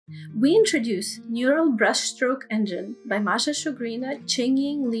we introduce Neural Brushstroke Engine by Masha Shogrina,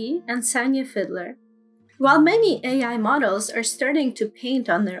 Qingying Li, and Sanya Fiedler. While many AI models are starting to paint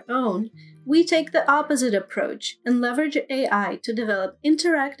on their own, we take the opposite approach and leverage AI to develop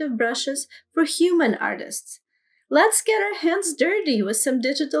interactive brushes for human artists. Let's get our hands dirty with some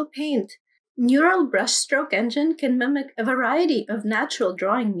digital paint. Neural Brushstroke Engine can mimic a variety of natural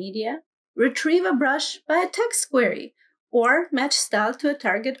drawing media, retrieve a brush by a text query, or match style to a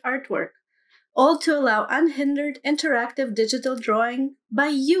target artwork, all to allow unhindered interactive digital drawing by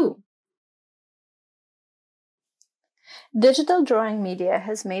you. Digital drawing media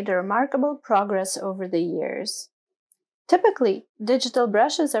has made remarkable progress over the years. Typically, digital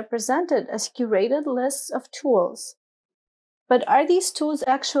brushes are presented as curated lists of tools. But are these tools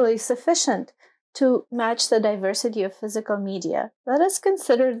actually sufficient to match the diversity of physical media? Let us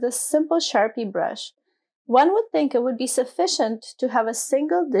consider this simple Sharpie brush. One would think it would be sufficient to have a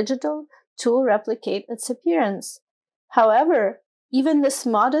single digital tool replicate its appearance. However, even this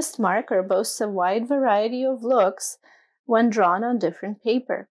modest marker boasts a wide variety of looks when drawn on different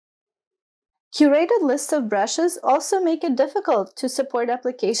paper. Curated lists of brushes also make it difficult to support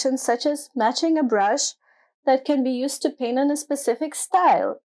applications such as matching a brush that can be used to paint in a specific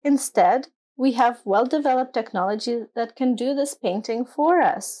style. Instead, we have well-developed technology that can do this painting for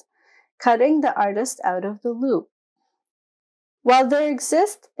us, cutting the artist out of the loop. While there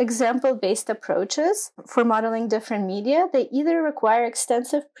exist example-based approaches for modeling different media, they either require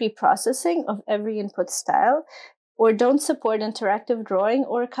extensive pre-processing of every input style or don't support interactive drawing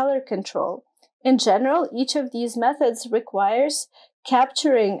or color control. In general, each of these methods requires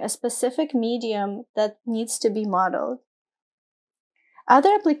capturing a specific medium that needs to be modeled.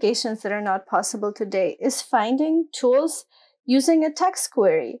 Other applications that are not possible today is finding tools using a text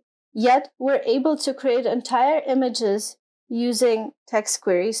query, yet we're able to create entire images using text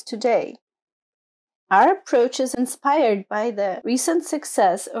queries today. Our approach is inspired by the recent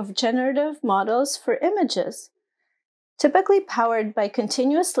success of generative models for images, typically powered by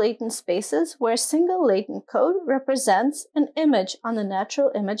continuous latent spaces where single latent code represents an image on the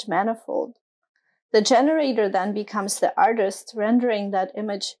natural image manifold. The generator then becomes the artist, rendering that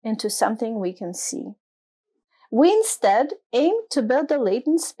image into something we can see. We instead aim to build a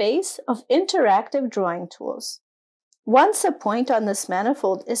latent space of interactive drawing tools. Once a point on this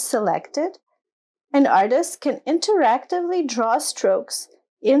manifold is selected, an artist can interactively draw strokes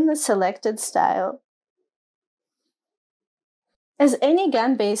in the selected style. As any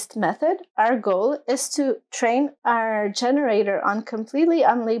GAN-based method, our goal is to train our generator on completely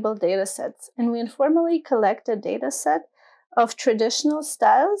unlabeled datasets, and we informally collect a dataset of traditional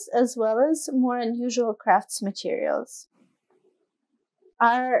styles as well as more unusual crafts materials.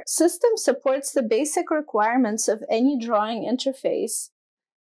 Our system supports the basic requirements of any drawing interface,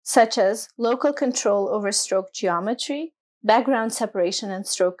 such as local control over stroke geometry, background separation and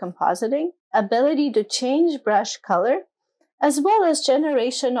stroke compositing, ability to change brush color, as well as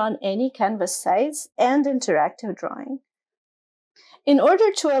generation on any canvas size and interactive drawing. In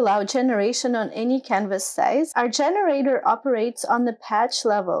order to allow generation on any canvas size, our generator operates on the patch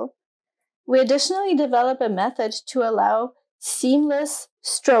level. We additionally develop a method to allow seamless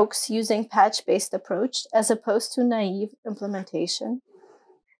strokes using patch-based approach as opposed to naive implementation.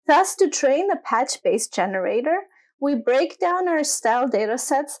 Thus, to train the patch-based generator, we break down our style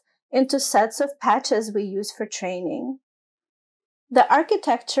datasets into sets of patches we use for training. The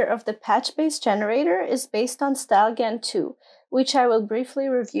architecture of the patch-based generator is based on StyleGAN2, which I will briefly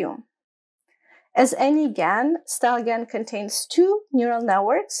review. As any GAN, StyleGAN contains two neural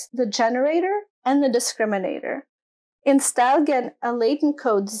networks, the generator and the discriminator. In StyleGAN, a latent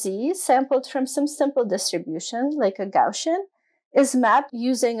code Z, sampled from some simple distribution, like a Gaussian, is mapped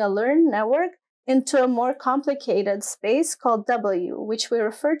using a learned network into a more complicated space called W, which we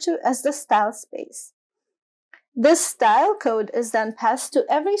refer to as the style space. This style code is then passed to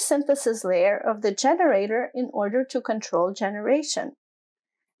every synthesis layer of the generator in order to control generation.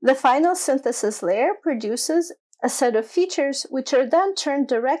 The final synthesis layer produces a set of features which are then turned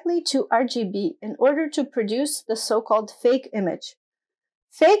directly to RGB in order to produce the so-called fake image.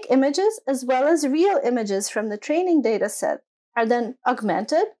 Fake images, as well as real images from the training dataset, are then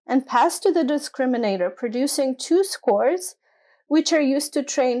augmented and passed to the discriminator, producing two scores which are used to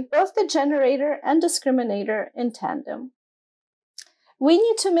train both the generator and discriminator in tandem. We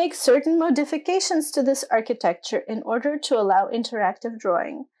need to make certain modifications to this architecture in order to allow interactive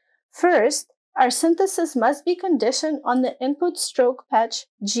drawing. First, our synthesis must be conditioned on the input stroke patch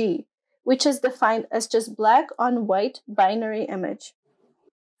G, which is defined as just black on white binary image.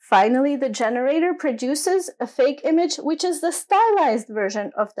 Finally, the generator produces a fake image, which is the stylized version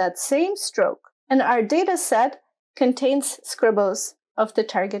of that same stroke. And our data set contains scribbles of the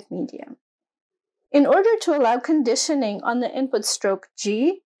target medium. In order to allow conditioning on the input stroke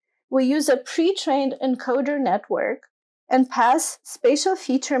G, we use a pre-trained encoder network and pass spatial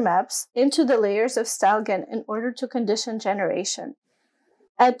feature maps into the layers of StyleGAN in order to condition generation.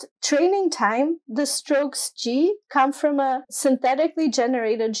 At training time, the strokes G come from a synthetically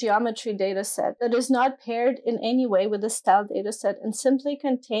generated geometry dataset that is not paired in any way with the style dataset and simply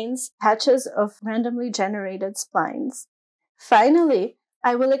contains patches of randomly generated splines. Finally,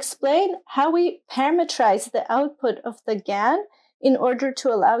 I will explain how we parameterize the output of the GAN in order to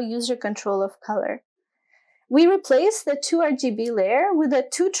allow user control of color. We replace the 2RGB layer with a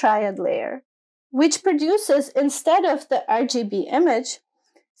 2-triad layer, which produces, instead of the RGB image,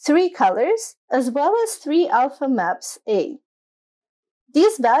 3 colors, as well as 3 alpha maps A.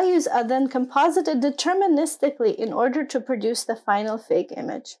 These values are then composited deterministically in order to produce the final fake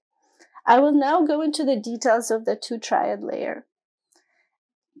image. I will now go into the details of the 2-triad layer.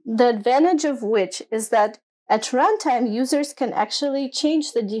 The advantage of which is that at runtime, users can actually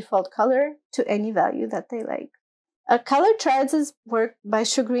change the default color to any value that they like. Color triads is work by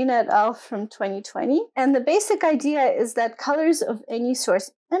Shugreen et al. From 2020, and the basic idea is that colors of any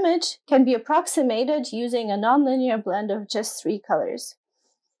source image can be approximated using a nonlinear blend of just 3 colors.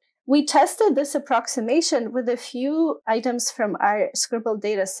 We tested this approximation with a few items from our Scribble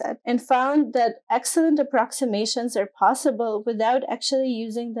dataset and found that excellent approximations are possible without actually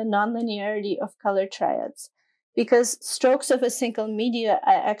using the nonlinearity of color triads, because strokes of a single media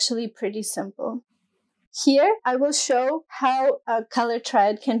are actually pretty simple. Here, I will show how a color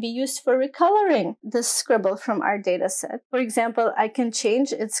triad can be used for recoloring this scribble from our dataset. For example, I can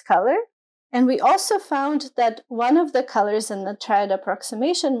change its color, and we also found that one of the colors in the triad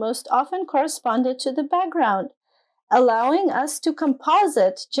approximation most often corresponded to the background, allowing us to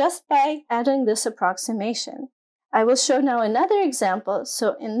composite just by adding this approximation. I will show now another example.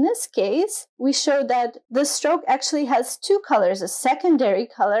 So in this case, we show that the stroke actually has 2 colors, a secondary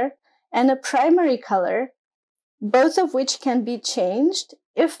color and a primary color, both of which can be changed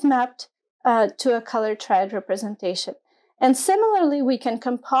if mapped to a color triad representation. And similarly, we can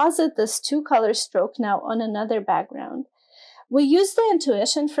composite this 2-color stroke now on another background. We use the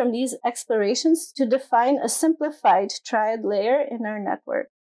intuition from these explorations to define a simplified triad layer in our network.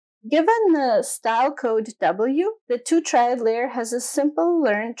 Given the style code W, the 2-triad layer has a simple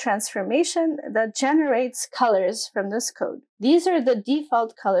learned transformation that generates colors from this code. These are the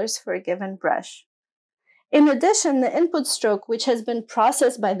default colors for a given brush. In addition, the input stroke, which has been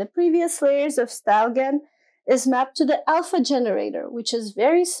processed by the previous layers of StyleGAN, is mapped to the alpha generator, which is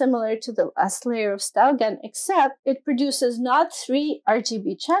very similar to the last layer of StyleGAN, except it produces not 3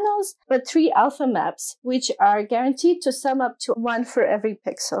 RGB channels, but 3 alpha maps, which are guaranteed to sum up to 1 for every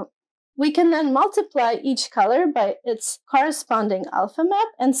pixel. We can then multiply each color by its corresponding alpha map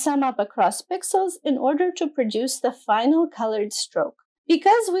and sum up across pixels in order to produce the final colored stroke.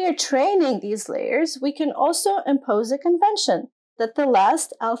 Because we are training these layers, we can also impose a convention that the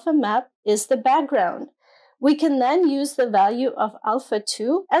last alpha map is the background. We can then use the value of alpha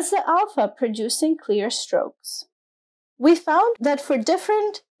 2 as the alpha producing clear strokes. We found that for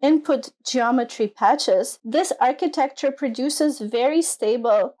different input geometry patches, this architecture produces very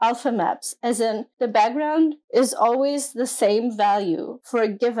stable alpha maps, as in the background is always the same value for a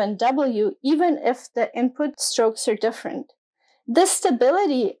given W, even if the input strokes are different. This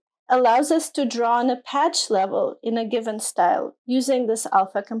stability allows us to draw on a patch level in a given style using this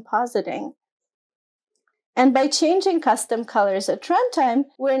alpha compositing. And by changing custom colors at runtime,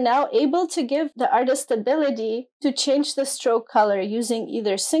 we're now able to give the artist ability to change the stroke color using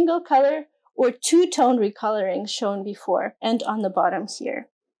either single color or 2-tone recoloring shown before and on the bottom here.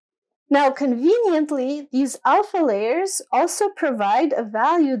 Now, conveniently, these alpha layers also provide a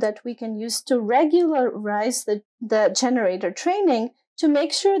value that we can use to regularize the generator training to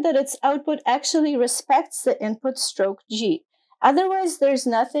make sure that its output actually respects the input stroke G. Otherwise, there's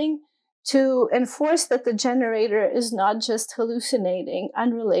nothing to enforce that the generator is not just hallucinating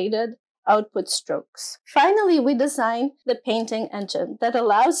unrelated output strokes. Finally, we designed the painting engine that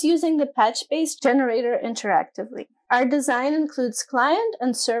allows using the patch-based generator interactively. Our design includes client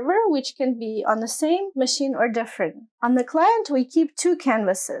and server, which can be on the same machine or different. On the client, we keep 2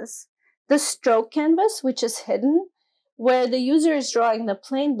 canvases. The stroke canvas, which is hidden, where the user is drawing the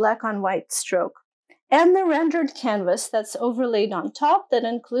plain black on white stroke, and the rendered canvas that's overlaid on top that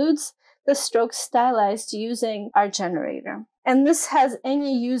includes the stroke stylized using our generator. And this has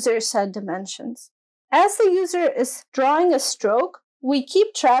any user set dimensions. As the user is drawing a stroke, we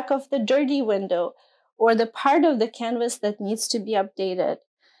keep track of the dirty window or the part of the canvas that needs to be updated.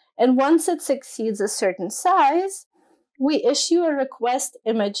 And once it exceeds a certain size, we issue a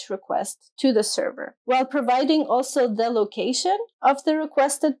image request to the server, while providing also the location of the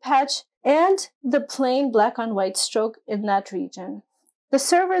requested patch and the plain black on white stroke in that region. The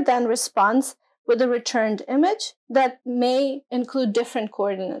server then responds with a returned image that may include different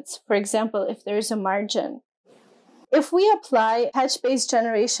coordinates. For example, if there is a margin. If we apply patch-based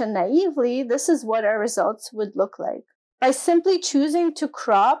generation naively, this is what our results would look like. By simply choosing to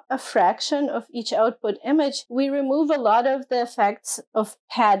crop a fraction of each output image, we remove a lot of the effects of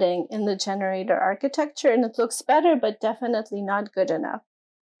padding in the generator architecture, and it looks better, but definitely not good enough.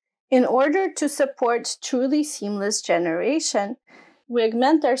 In order to support truly seamless generation, we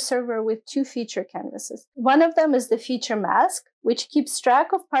augment our server with two feature canvases. One of them is the feature mask, which keeps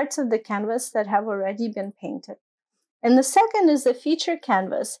track of parts of the canvas that have already been painted. And the second is the feature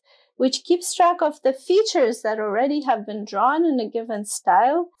canvas, which keeps track of the features that already have been drawn in a given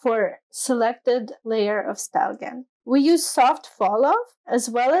style for selected layer of StyleGAN. We use soft falloff as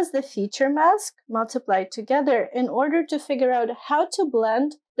well as the feature mask multiplied together in order to figure out how to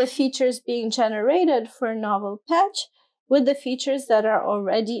blend the features being generated for a novel patch with the features that are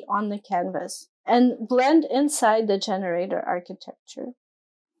already on the canvas and blend inside the generator architecture.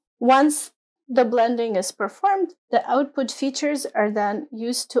 Once the blending is performed, the output features are then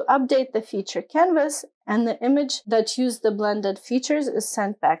used to update the feature canvas, and the image that used the blended features is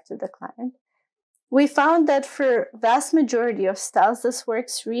sent back to the client. We found that for vast majority of styles, this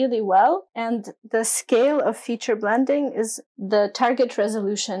works really well, and the scale of feature blending is the target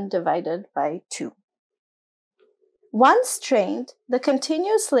resolution divided by 2. Once trained, the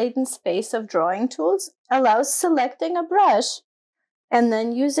continuous latent space of drawing tools allows selecting a brush and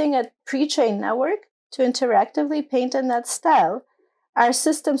then using a pre-trained network to interactively paint in that style. Our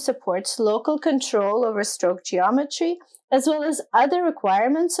system supports local control over stroke geometry, as well as other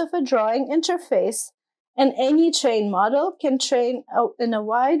requirements of a drawing interface, and any trained model can train in a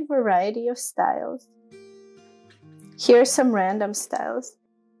wide variety of styles. Here are some random styles.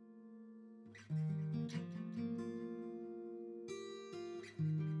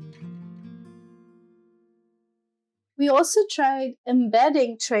 We also tried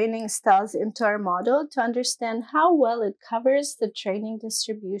embedding training styles into our model to understand how well it covers the training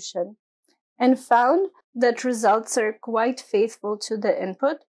distribution, and found that results are quite faithful to the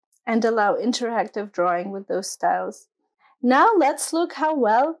input and allow interactive drawing with those styles. Now let's look how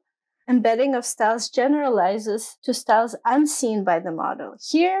well embedding of styles generalizes to styles unseen by the model.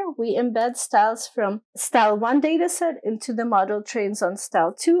 Here we embed styles from style 1 dataset into the model trains on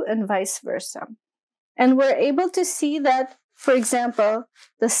style 2 and vice versa. And we're able to see that, for example,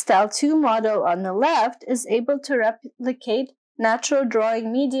 the style 2 model on the left is able to replicate natural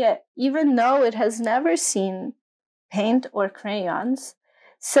drawing media even though it has never seen paint or crayons.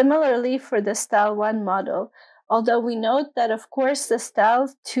 Similarly for the style 1 model, although we note that, of course, the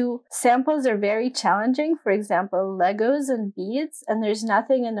style 2 samples are very challenging, for example, Legos and beads, and there's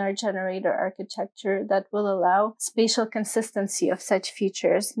nothing in our generator architecture that will allow spatial consistency of such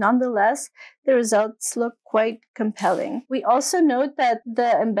features. Nonetheless, the results look quite compelling. We also note that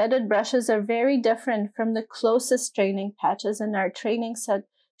the embedded brushes are very different from the closest training patches in our training set,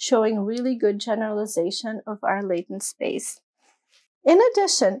 showing really good generalization of our latent space. In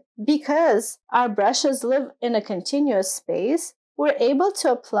addition, because our brushes live in a continuous space, we're able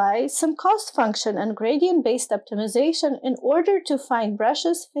to apply some cost function and gradient-based optimization in order to find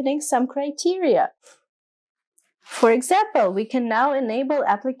brushes fitting some criteria. For example, we can now enable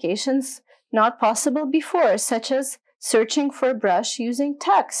applications not possible before, such as searching for a brush using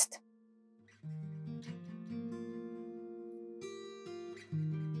text.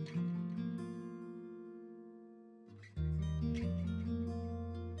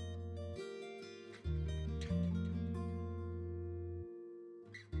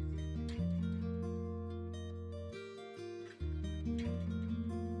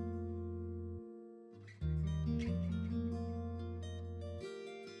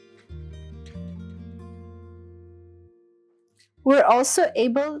 We're also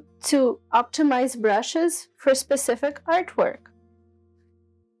able to optimize brushes for specific artwork.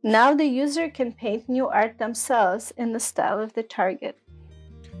 Now the user can paint new art themselves in the style of the target.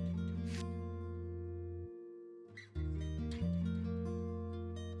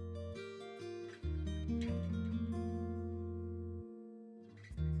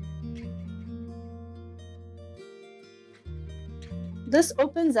 This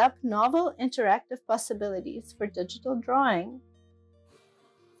opens up novel interactive possibilities for digital drawing.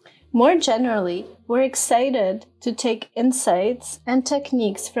 More generally, we're excited to take insights and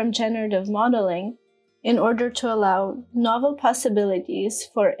techniques from generative modeling in order to allow novel possibilities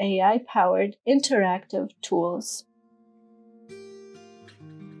for AI-powered interactive tools.